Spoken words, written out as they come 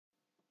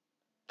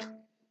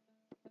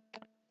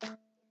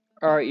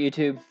Alright,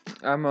 YouTube.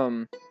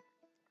 I'm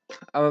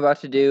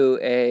about to do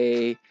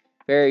a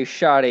very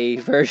shoddy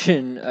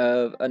version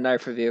of a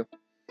knife review.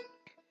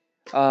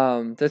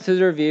 This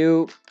is a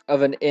review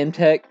of an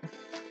mtech.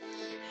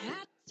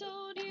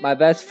 My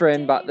best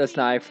friend bought this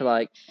knife for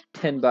like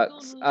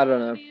 $10. I don't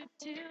know.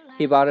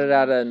 He bought it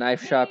at a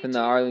knife shop in the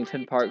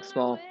Arlington Park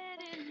Mall.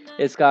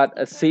 It's got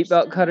a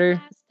seatbelt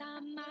cutter,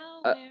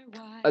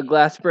 a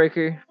glass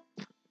breaker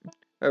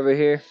over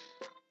here.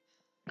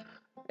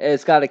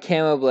 It's got a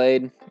camo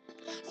blade,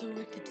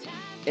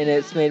 and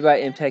it's made by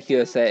mtech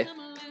USA.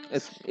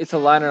 It's a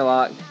liner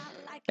lock,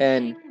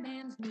 and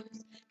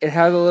it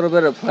has a little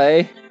bit of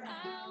play,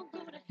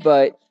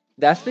 but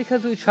that's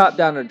because we chopped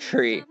down a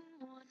tree.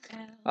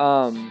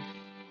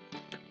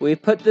 We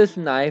put this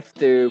knife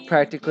through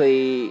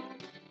practically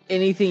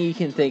anything you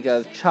can think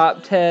of.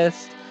 Chop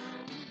test.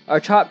 Our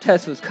chop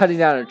test was cutting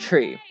down a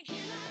tree.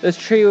 This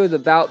tree was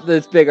about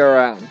this big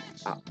around.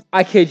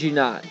 I kid you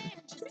not.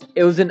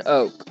 It was an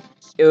oak.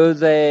 It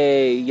was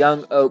a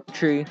young oak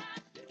tree.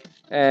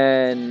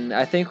 And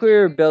I think we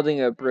were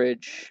building a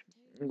bridge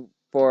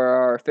for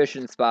our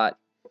fishing spot.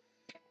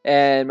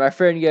 And my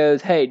friend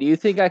goes, "Hey, do you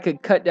think I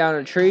could cut down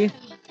a tree?"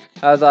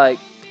 I was like,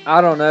 "I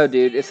don't know,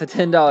 dude. It's a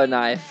 $10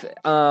 knife.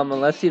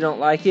 Unless you don't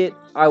like it,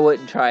 I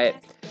wouldn't try it."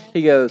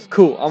 He goes,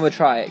 "Cool, I'm gonna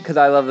try it because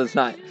I love this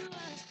knife."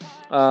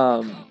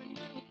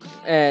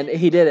 And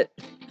he did it.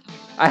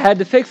 I had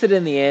to fix it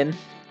in the end.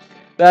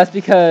 That's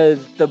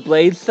because the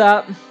blade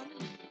stopped.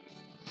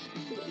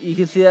 You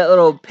can see that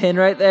little pin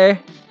right there.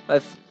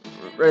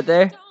 Right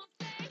there.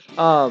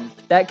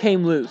 That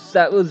came loose.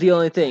 That was the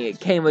only thing. It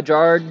came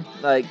ajar,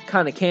 like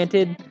kind of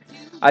canted.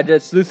 I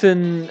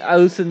loosened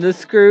this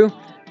screw,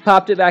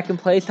 popped it back in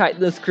place,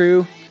 tightened the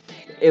screw.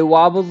 It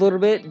wobbled a little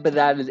bit, but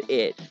that is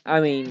it.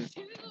 I mean,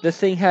 this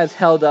thing has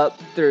held up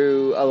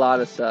through a lot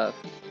of stuff.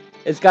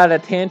 It's got a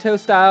Tanto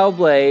style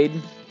blade,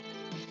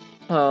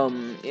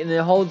 and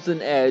it holds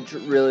an edge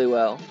really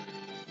well.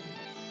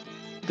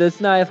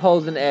 This knife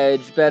holds an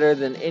edge better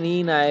than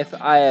any knife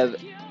I have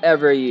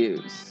ever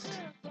used.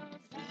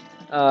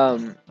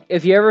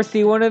 If you ever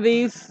see one of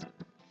these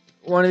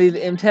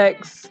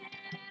mtechs,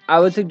 I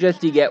would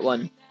suggest you get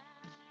one.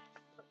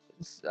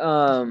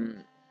 I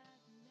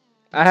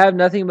have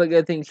nothing but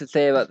good things to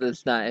say about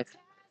this knife.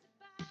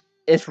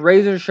 It's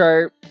razor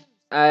sharp.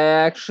 I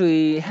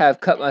actually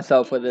have cut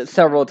myself with it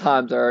several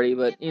times already,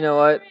 but you know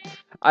what?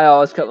 I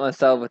always cut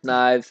myself with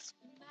knives.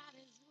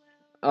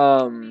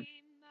 I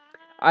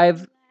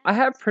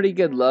have pretty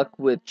good luck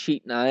with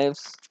cheap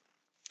knives.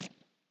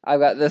 I've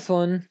got this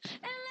one.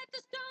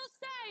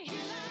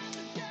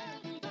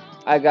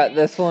 I got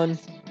this one.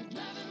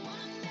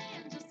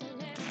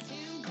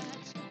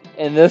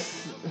 And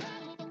this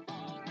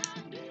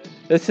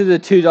is a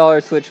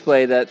 $2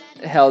 switchblade that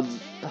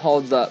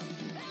holds up.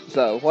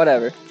 So,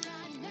 whatever.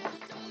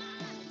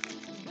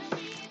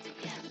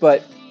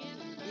 But,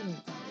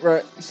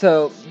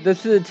 so,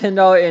 this is a $10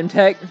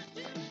 mtech.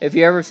 If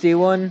you ever see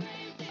one,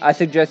 I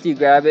suggest you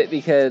grab it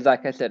because,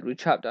 like I said, we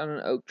chopped down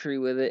an oak tree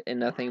with it and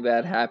nothing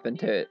bad happened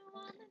to it.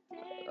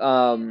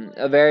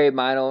 A very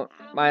minor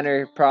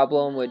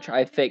problem, which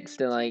I fixed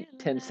in like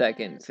 10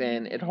 seconds,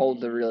 and it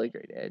holds a really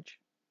great edge.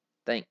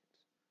 Thanks.